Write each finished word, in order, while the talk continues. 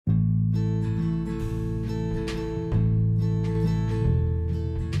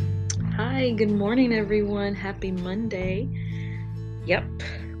Hi, good morning, everyone. Happy Monday. Yep,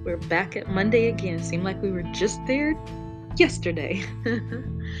 we're back at Monday again. Seemed like we were just there yesterday.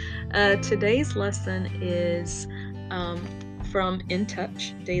 Today's lesson is um, from In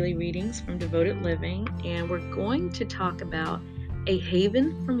Touch Daily Readings from Devoted Living, and we're going to talk about a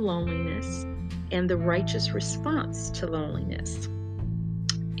haven from loneliness and the righteous response to loneliness.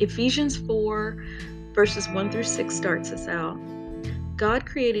 Ephesians 4, verses 1 through 6 starts us out. God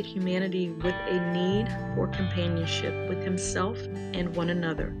created humanity with a need for companionship with Himself and one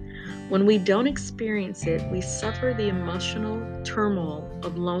another. When we don't experience it, we suffer the emotional turmoil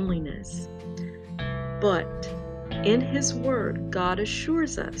of loneliness. But in His Word, God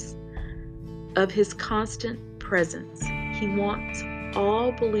assures us of His constant presence. He wants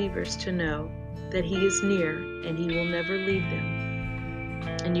all believers to know that He is near and He will never leave them.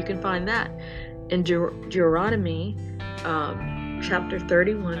 And you can find that in Deuteronomy chapter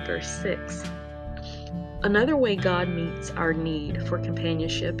 31, verse 6. Another way God meets our need for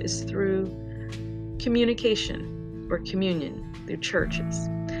companionship is through communication or communion through churches.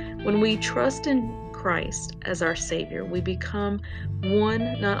 When we trust in Christ as our Savior, we become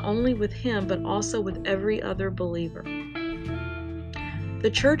one not only with Him, but also with every other believer.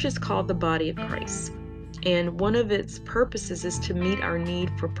 The church is called the body of Christ, and one of its purposes is to meet our need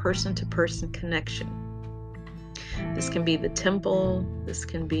for person-to-person connection. This can be the temple, this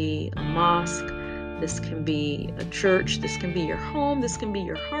can be a mosque, this can be a church, this can be your home, this can be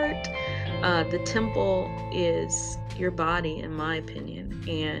your heart. The temple is your body, in my opinion,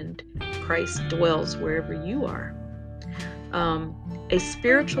 and Christ dwells wherever you are. A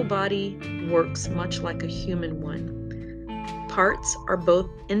spiritual body works much like a human one. Parts are both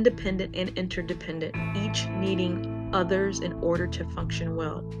independent and interdependent, each needing others in order to function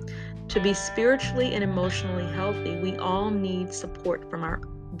well. To be spiritually and emotionally healthy, we all need support from our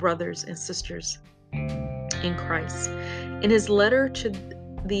brothers and sisters in Christ. In his letter to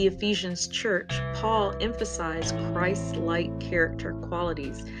the Ephesians church, Paul emphasized Christ-like character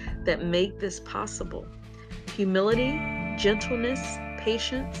qualities that make this possible: humility, gentleness,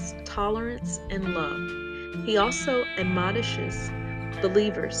 patience, tolerance, and love. He also admonishes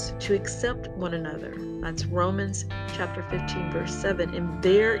believers to accept one another. That's Romans chapter 15, verse 7, and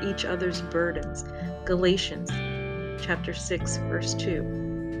bear each other's burdens. Galatians chapter 6, verse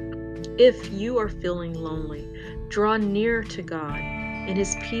 2. If you are feeling lonely, draw near to God and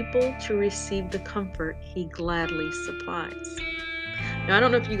His people to receive the comfort He gladly supplies. Now, I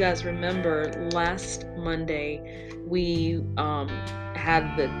don't know if you guys remember last Monday, we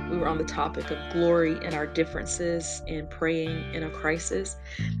were on the topic of glory in our differences and praying in a crisis.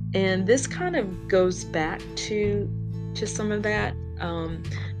 And this kind of goes back to some of that,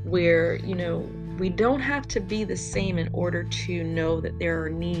 where, we don't have to be the same in order to know that there are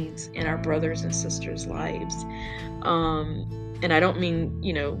needs in our brothers and sisters' lives. And I don't mean,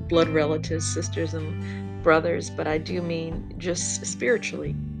 blood relatives, sisters and brothers, but I do mean just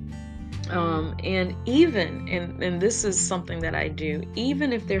spiritually. And even, and this is something that I do,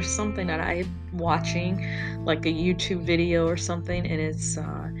 even if there's something that I'm watching, like a YouTube video or something, and it's,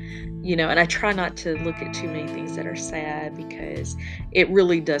 and I try not to look at too many things that are sad, because it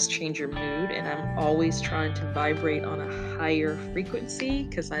really does change your mood, and I'm always trying to vibrate on a higher frequency,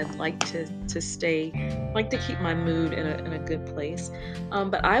 because I'd like to keep my mood in a good place.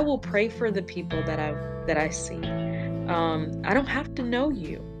 But I will pray for the people that I see. I don't have to know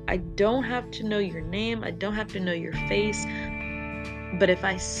you. I don't have to know your name. I don't have to know your face. But if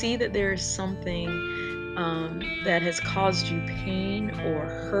I see that there is something that has caused you pain or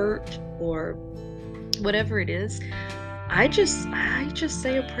hurt or whatever it is, I just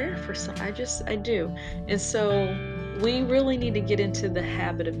say a prayer for some. I do. And so we really need to get into the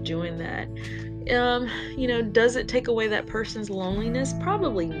habit of doing that. Does it take away that person's loneliness?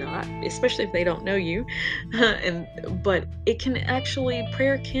 Probably not, especially if they don't know you. But it can actually,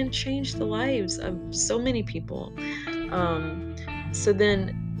 prayer can change the lives of so many people. So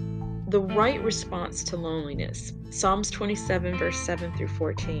then, the right response to loneliness. Psalms 27, verse 7 through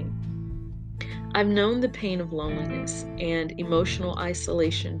 14. I've known the pain of loneliness and emotional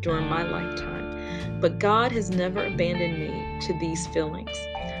isolation during my lifetime, but God has never abandoned me to these feelings.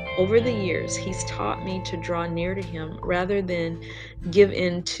 Over the years, He's taught me to draw near to Him rather than give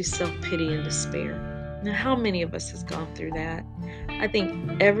in to self-pity and despair. Now, how many of us has gone through that? I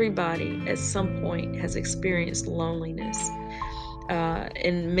think everybody at some point has experienced loneliness,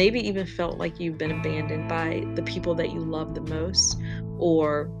 and maybe even felt like you've been abandoned by the people that you love the most,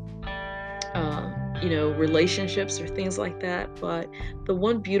 or relationships or things like that. But the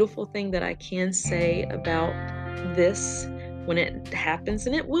one beautiful thing that I can say about this when it happens,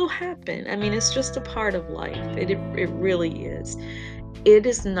 and it will happen. I mean, it's just a part of life. It really is. It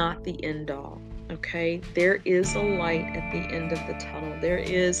is not the end all. Okay, there is a light at the end of the tunnel. There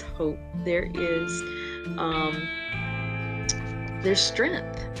is hope. Um, there's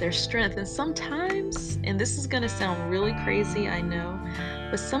strength. There's strength. And sometimes, and this is going to sound really crazy, I know,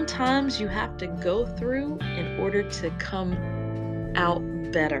 but sometimes you have to go through in order to come out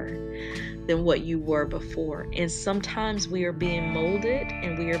better than what you were before. And sometimes we are being molded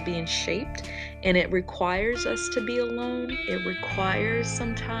and we are being shaped, and it requires us to be alone. It requires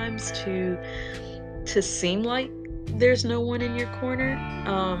sometimes to seem like there's no one in your corner.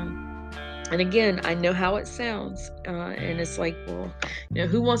 And again, I know how it sounds, and it's like, well,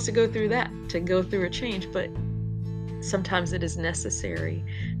 who wants to go through that, to go through a change? But sometimes it is necessary.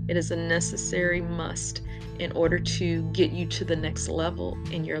 It is a necessary must in order to get you to the next level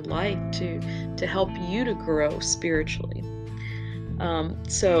in your life, to help you to grow spiritually.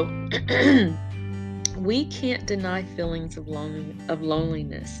 So we can't deny feelings of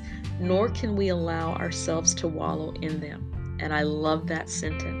loneliness, nor can we allow ourselves to wallow in them. And I love that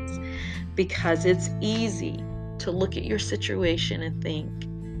sentence, because it's easy to look at your situation and think,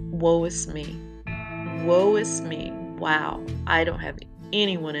 woe is me. Woe is me. Wow, I don't have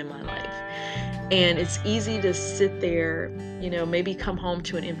anyone in my life. And it's easy to sit there, maybe come home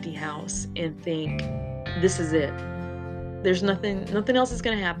to an empty house and think, this is it. There's nothing else is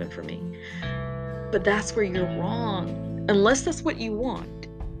going to happen for me. But that's where you're wrong. Unless that's what you want,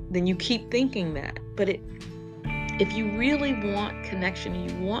 then you keep thinking that. But if you really want connection,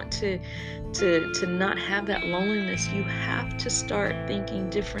 you want to not have that loneliness, you have to start thinking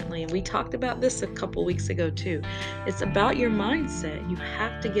differently. And we talked about this a couple weeks ago too. It's about your mindset. You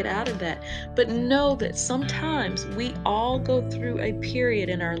have to get out of that. But know that sometimes we all go through a period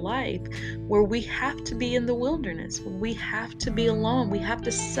in our life where we have to be in the wilderness. We have to be alone. We have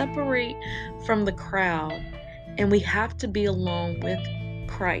to separate from the crowd, and we have to be alone with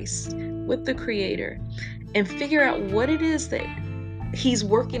Christ, with the Creator, and figure out what it is that He's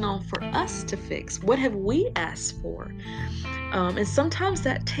working on for us to fix. What have we asked for? And sometimes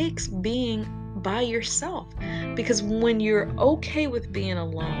that takes being by yourself, because when you're okay with being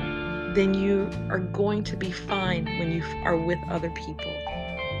alone, then you are going to be fine when you are with other people.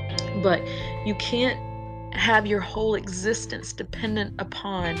 But you can't have your whole existence dependent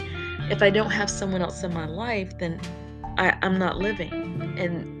upon, if I don't have someone else in my life, then I'm not living.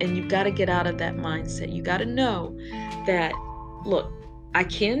 And you've got to get out of that mindset. You got to know that, look, I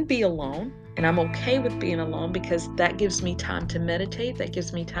can be alone, and I'm okay with being alone, because that gives me time to meditate. That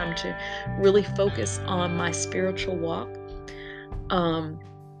gives me time to really focus on my spiritual walk.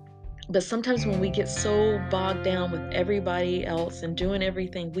 But sometimes when we get so bogged down with everybody else and doing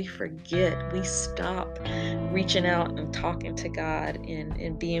everything, we forget. We stop reaching out and talking to God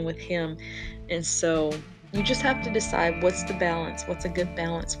and being with Him. And so you just have to decide, what's the balance? What's a good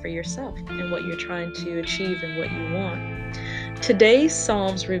balance for yourself and what you're trying to achieve and what you want? Today's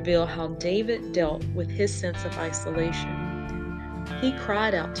Psalms reveal how David dealt with his sense of isolation. He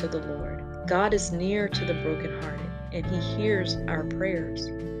cried out to the Lord. God is near to the brokenhearted, and He hears our prayers.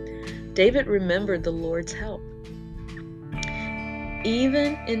 David remembered the Lord's help.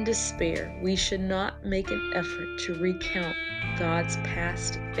 Even in despair, we should not make an effort to recount God's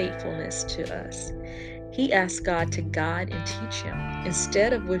past faithfulness to us. He asked God to guide and teach him.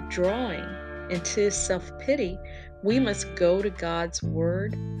 Instead of withdrawing into self-pity, we must go to God's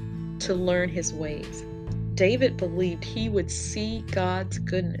word to learn His ways. David believed he would see God's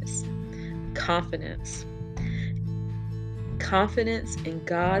goodness. Confidence in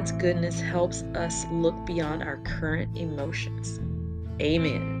God's goodness helps us look beyond our current emotions.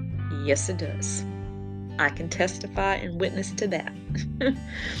 Amen. Yes, it does. I can testify and witness to that.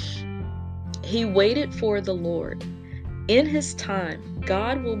 He waited for the Lord. In His time,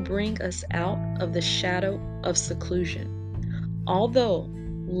 God will bring us out of the shadow of seclusion. Although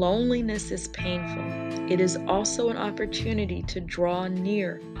loneliness is painful, it is also an opportunity to draw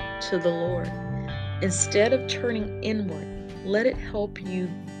near to the Lord. Instead of turning inward, let it help you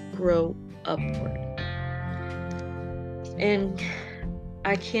grow upward. And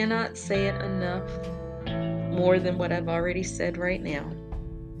I cannot say it enough, more than what I've already said right now.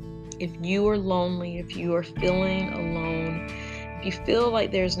 If you are lonely, if you are feeling alone, if you feel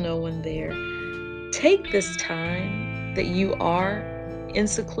like there's no one there, take this time that you are in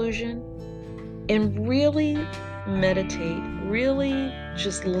seclusion and really meditate, really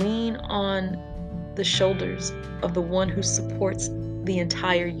just lean on the shoulders of the one who supports the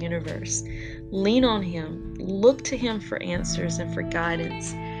entire universe. Lean on Him. Look to Him for answers and for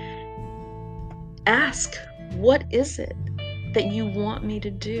guidance. Ask, what is it? that you want me to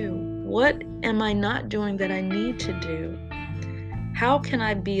do? What am I not doing that I need to do? How can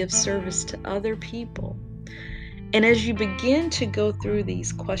I be of service to other people? And as you begin to go through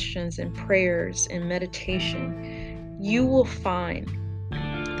these questions and prayers and meditation, you will find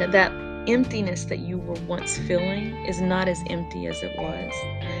that that emptiness that you were once feeling is not as empty as it was.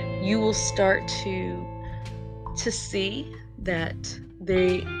 You will start to see that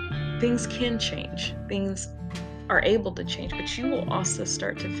things can change. Things are able to change, but you will also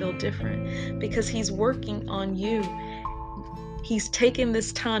start to feel different because he's working on you. He's taken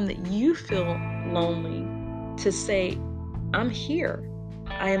this time that you feel lonely to say, I'm here.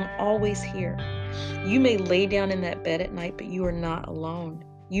 I am always here. You may lay down in that bed at night, but you are not alone.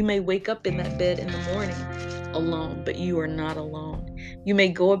 You may wake up in that bed in the morning alone, but you are not alone. You may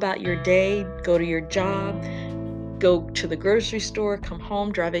go about your day, go to your job, go to the grocery store, come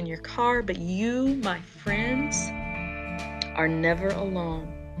home, drive in your car, but you, my friends, are never alone.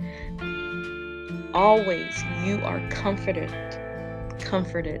 Always, you are comforted.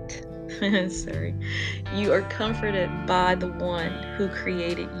 Sorry. You are comforted by the one who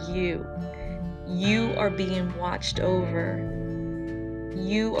created you. You are being watched over.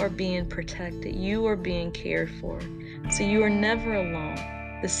 You are being protected. You are being cared for. So you are never alone.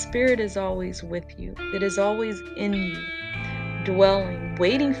 The Spirit is always with you. It is always in you, dwelling,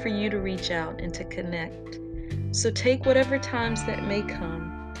 waiting for you to reach out and to connect. So take whatever times that may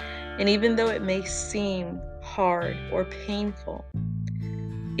come. And even though it may seem hard or painful,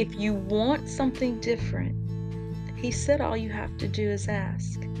 if you want something different, he said all you have to do is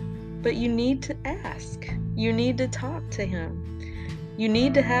ask. But you need to ask. You need to talk to him. You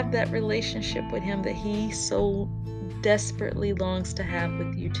need to have that relationship with him that he so desperately longs to have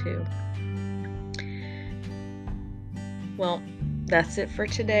with you too. Well, that's it for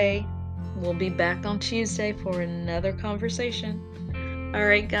today. We'll be back on Tuesday for another conversation. All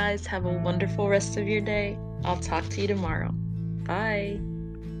right, guys, have a wonderful rest of your day. I'll talk to you tomorrow. Bye.